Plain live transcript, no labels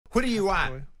Where are you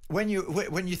at? When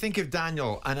you think of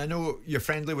Daniel, and I know you're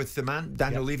friendly with the man,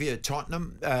 Daniel Levy at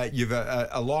Tottenham, you've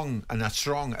a long and a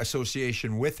strong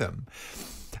association with him.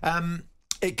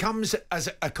 It comes as,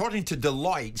 according to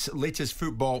Deloitte's latest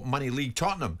football money league,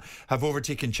 Tottenham have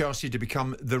overtaken Chelsea to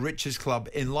become the richest club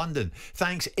in London.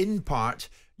 Thanks in part,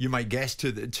 you might guess,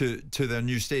 to their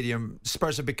new stadium.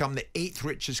 Spurs have become the 8th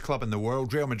richest club in the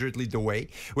world. Real Madrid lead the way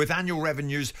with annual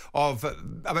revenues of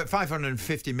about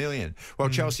 550 million, while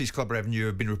Chelsea's club revenue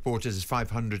have been reported as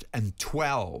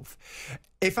 512.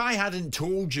 If I hadn't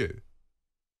told you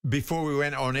before we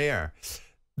went on air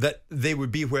that they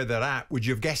would be where they're at, would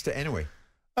you have guessed it anyway?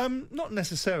 Not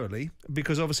necessarily,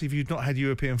 because obviously if you've not had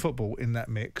European football in that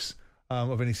mix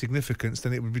of any significance,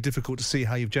 then it would be difficult to see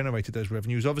how you've generated those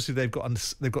revenues. Obviously, they've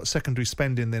got secondary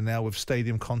spend in there now with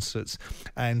stadium concerts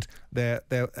and their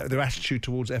attitude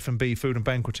towards F&B, food and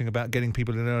banqueting, about getting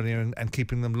people in earlier and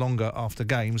keeping them longer after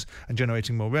games and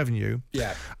generating more revenue.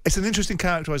 Yeah, it's an interesting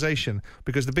characterisation,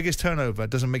 because the biggest turnover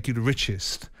doesn't make you the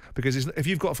richest. Because if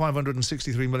you've got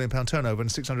 £563 million turnover and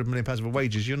 £600 million of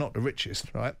wages, you're not the richest,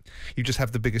 right? You just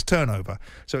have the biggest turnover.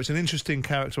 So it's an interesting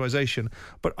characterisation.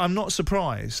 But I'm not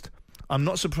surprised. I'm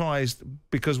not surprised,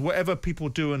 because whatever people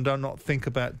do and do not think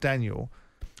about Daniel,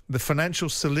 the financial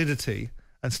solidity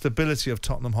and stability of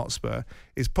Tottenham Hotspur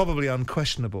is probably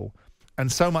unquestionable. And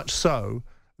so much so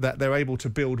that they're able to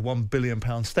build £1 billion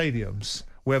stadiums.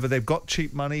 Whether they've got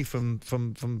cheap money from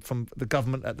the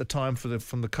government at the time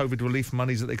from the COVID relief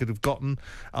monies that they could have gotten,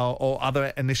 or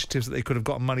other initiatives that they could have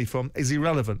gotten money from, is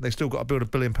irrelevant. They've still got to build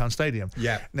 £1 billion stadium.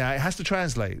 Yeah. Now, it has to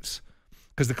translate,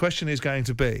 because the question is going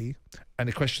to be, and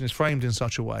the question is framed in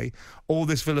such a way, all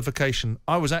this vilification.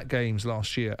 I was at games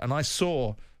last year and I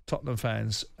saw Tottenham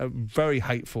fans very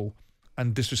hateful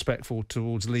and disrespectful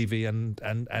towards Levy and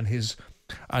his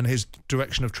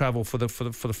direction of travel for the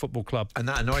football club. And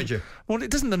that annoyed you? Well,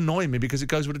 it doesn't annoy me, because it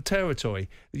goes with the territory.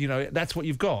 You know, that's what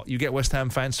you've got. You get West Ham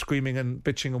fans screaming and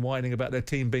bitching and whining about their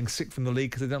team being sick from the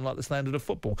league because they don't like the standard of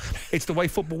football. It's the way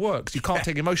football works. You can't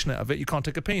take emotion out of it. You can't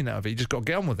take opinion out of it. You just got to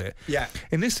get on with it. Yeah.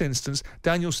 In this instance,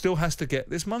 Daniel still has to get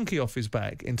this monkey off his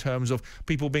back in terms of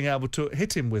people being able to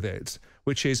hit him with it,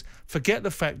 which is, forget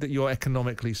the fact that you're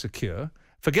economically secure.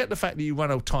 Forget the fact that you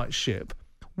run a tight ship.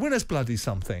 Win us bloody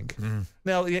something.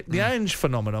 Now, the Ange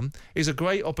phenomenon is a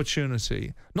great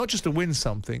opportunity, not just to win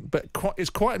something, but it's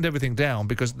quietened everything down,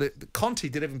 because the Conte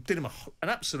did him an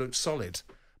absolute solid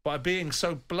by being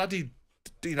so bloody,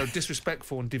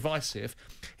 disrespectful and divisive.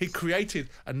 He created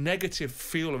a negative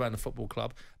feel around the football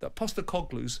club that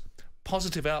Postecoglou's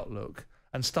positive outlook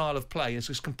and style of play is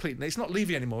just complete. It's not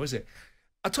Levy anymore, is it?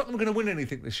 Are Tottenham going to win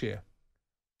anything this year?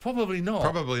 Probably not.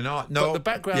 Probably not. No. But the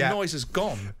background noise is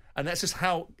gone. And that's just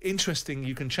how interesting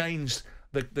you can change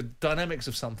the dynamics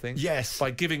of something. Yes. By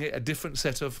giving it a different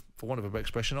set of, for want of a better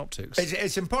expression, optics.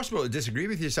 It's impossible to disagree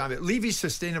with you, Sam. Levy's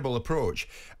sustainable approach,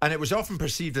 and it was often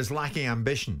perceived as lacking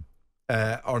ambition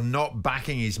or not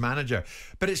backing his manager.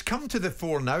 But it's come to the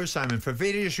fore now, Simon, for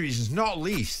various reasons, not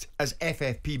least as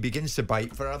FFP begins to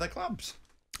bite for other clubs.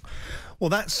 Well,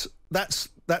 that's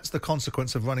the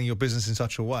consequence of running your business in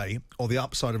such a way, or the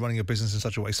upside of running your business in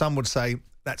such a way. Some would say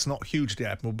that's not hugely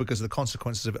admirable, because the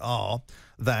consequences of it are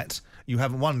that you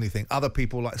haven't won anything. Other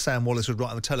people, like Sam Wallace, would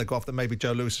write on the Telegraph that maybe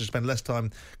Joe Lewis should spend less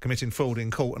time committing fraud in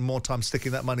court and more time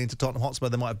sticking that money into Tottenham Hotspur.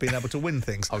 They might have been able to win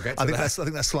things. I think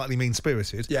that's slightly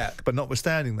mean-spirited. Yeah. But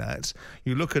notwithstanding that,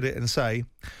 you look at it and say,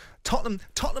 Tottenham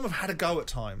have had a go at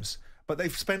times, but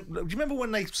they've spent. Do you remember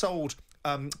when they sold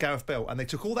Gareth Bale, and they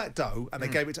took all that dough and they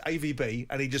gave it to AVB,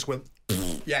 and he just went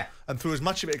and threw as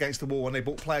much of it against the wall, and they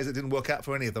bought players that didn't work out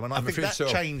for any of them, and I think that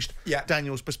changed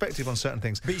Daniel's perspective on certain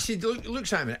things. But you see, look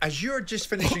Simon, as you're just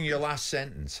finishing your last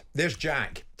sentence, there's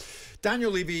Jack.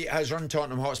 Daniel Levy has run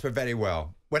Tottenham Hotspur very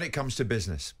well when it comes to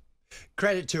business.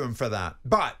 Credit to him for that.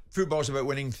 But football's about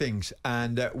winning things,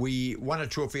 and we won a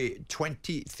trophy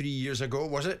 23 years ago,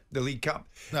 was it? The League Cup?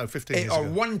 No, 15 years ago. Or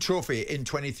one trophy in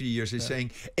 23 years is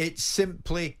saying it's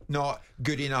simply not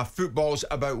good enough. Football's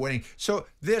about winning. So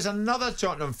there's another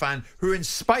Tottenham fan who, in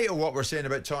spite of what we're saying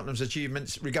about Tottenham's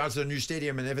achievements, regards to their new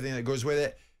stadium and everything that goes with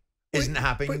it, isn't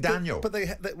happy. Daniel. But they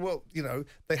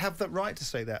have that right to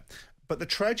say that. But the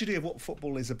tragedy of what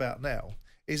football is about now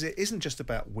is it isn't just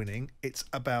about winning, it's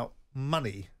about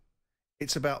money.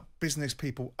 It's about business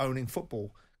people owning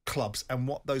football clubs and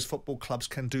what those football clubs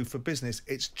can do for business.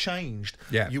 It's changed.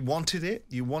 Yeah. You wanted it.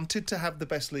 You wanted to have the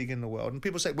best league in the world. And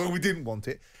people say, well, we didn't want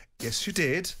it. Yes, you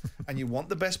did. And you want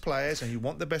the best players and you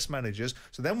want the best managers.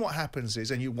 So then what happens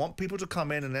is, and you want people to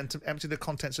come in and empty the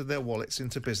contents of their wallets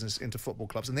into business, into football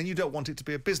clubs. And then you don't want it to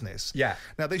be a business. Yeah.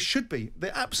 Now, they should be.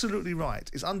 They're absolutely right.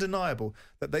 It's undeniable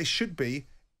that they should be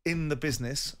in the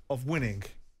business of winning.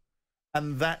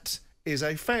 And that is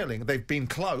a failing. They've been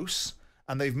close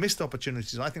and they've missed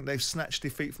opportunities. I think they've snatched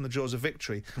defeat from the jaws of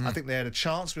victory. I think they had a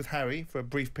chance with Harry for a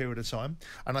brief period of time,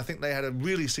 and I think they had a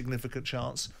really significant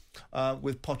chance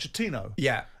with Pochettino.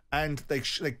 Yeah. And they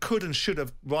could and should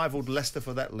have rivaled Leicester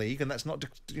for that league, and that's not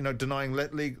denying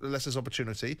Leicester's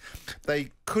opportunity.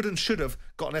 They could and should have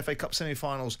gotten FA Cup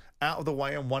semi-finals out of the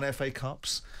way and won FA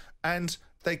Cups, and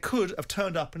they could have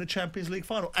turned up in a Champions League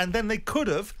final, and then they could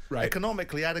have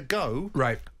economically had a go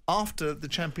after the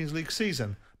Champions League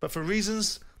season. But for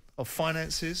reasons of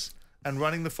finances and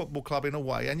running the football club in a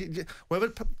way, and whether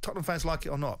Tottenham fans like it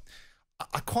or not,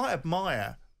 I quite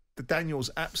admire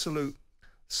Daniel's absolute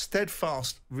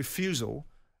steadfast refusal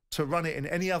to run it in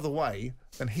any other way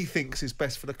than he thinks is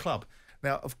best for the club.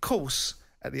 Now, of course,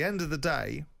 at the end of the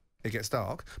day, it gets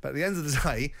dark, but at the end of the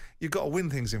day, you've got to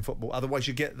win things in football, otherwise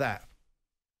you get that.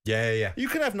 Yeah. You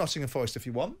can have Nottingham Forest if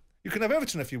you want. You can have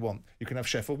Everton if you want. You can have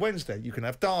Sheffield Wednesday. You can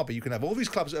have Derby. You can have all these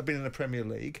clubs that have been in the Premier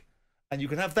League, and you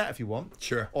can have that if you want.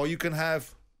 Sure. Or you can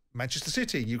have Manchester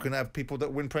City. You can have people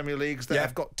that win Premier Leagues that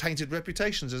have got tainted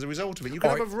reputations as a result of it. You can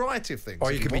have a variety of things.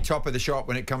 Or you can be top of the shop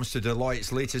when it comes to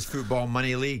Deloitte's latest football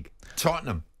money league.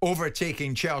 Tottenham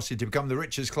overtaking Chelsea to become the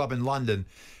richest club in London.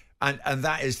 And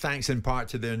that is thanks in part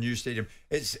to their new stadium.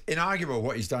 It's inarguable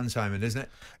what he's done, Simon, isn't it?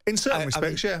 In certain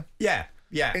respects, yeah.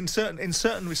 In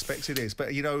certain respects, it is.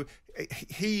 But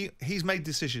he's made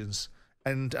decisions,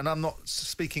 and I'm not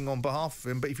speaking on behalf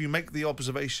of him. But if you make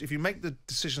the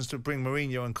decisions to bring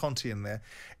Mourinho and Conte in there,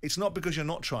 it's not because you're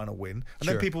not trying to win. And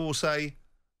then people will say,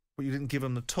 "Well, you didn't give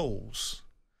them the tools,"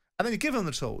 and then you give them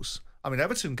the tools. I mean,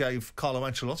 Everton gave Carlo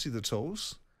Ancelotti the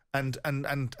tools. And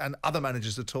other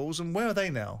managers the tools, and where are they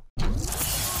now?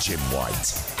 Jim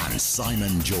White and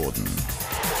Simon Jordan.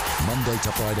 Monday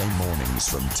to Friday mornings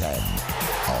from 10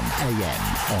 on AM,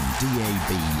 on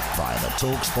DAB, via the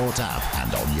TalkSPORT app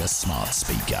and on your smart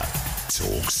speaker.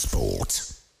 TalkSPORT.